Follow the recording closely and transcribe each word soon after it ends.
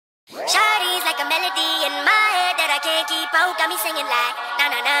can't keep on. Got me singing like na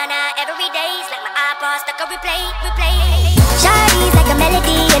na na na. Every day's like my iPod stuck on replay, replay. Shawty's like a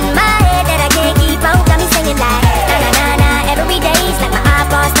melody in my head that I can't keep on. Got me singing like na na na na. Every day's like my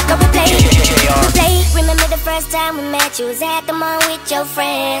iPod stuck on replay, replay. Remember the first time we met? You was at the mall with your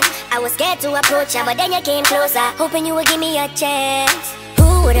friends. I was scared to approach ya, but then you came closer, hoping you would give me a chance.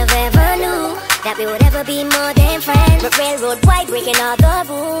 Who would have ever knew that we would ever be more than friends? But railroad white, breaking all the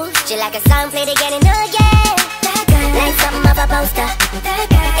rules. She like a song played again and again. That girl, like something of a poster. That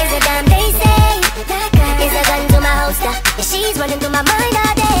girl is a damn they say. That girl is a gun to my holster. And she's running through my mind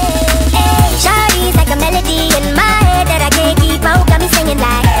all day. Hey, shawty's like a melody in my head that I can't keep on. Got me singing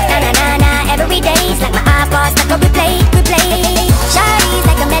like na na na na. Every day's like my iPod stuck on replay, replay. Shawty's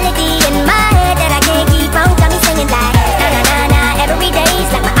like a melody in my head that I can't keep on. Got me singing like na na na na. Every day's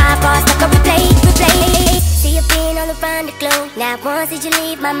like my iPod stuck on replay, replay. See you being all around the globe. Now once did you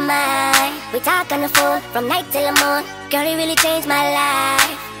leave my mind? We talk on the phone from night till the morning. Girl, it really changed my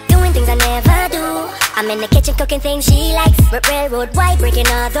life. Doing things I never do. I'm in the kitchen cooking things she likes. Railroad white, breaking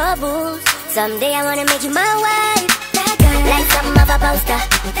all the rules. Someday I wanna make you my wife. That girl, like something of a poster.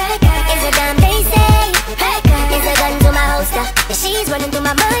 That girl is a damn they say. That girl is a gun to my holster. And she's running through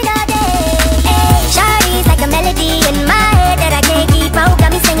my mind all day. Hey, shawty's like a melody in my head that I can't keep on.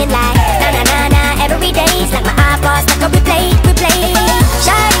 Got me singing like na na na na. Every day's like my iPod stuck on replay, replay.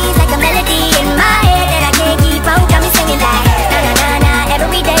 Shawty's like a melody in my head that I can't keep on. Got me singing like na na na na.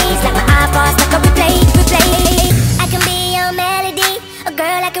 Every day's like my iPod stuck on replay, replay. I can be your melody, a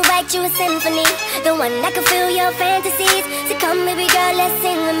girl I can write you a symphony, the one that can fill your fantasies. So come baby girl, let's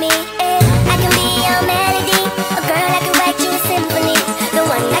sing with me. I can be your melody, a girl I can write you a symphony, the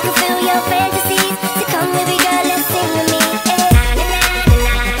one that can fill your fantasies. So come baby girl, let's sing with me.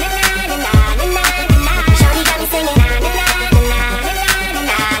 Shawty got me singing na na na na na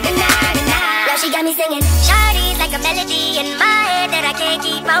na na na. Now she got me singing. Shawty's like a melody in my head that I can't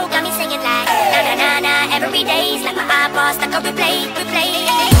keep on. Got me singing like na na na na. Every day's like my iPod stuck on replay, replay.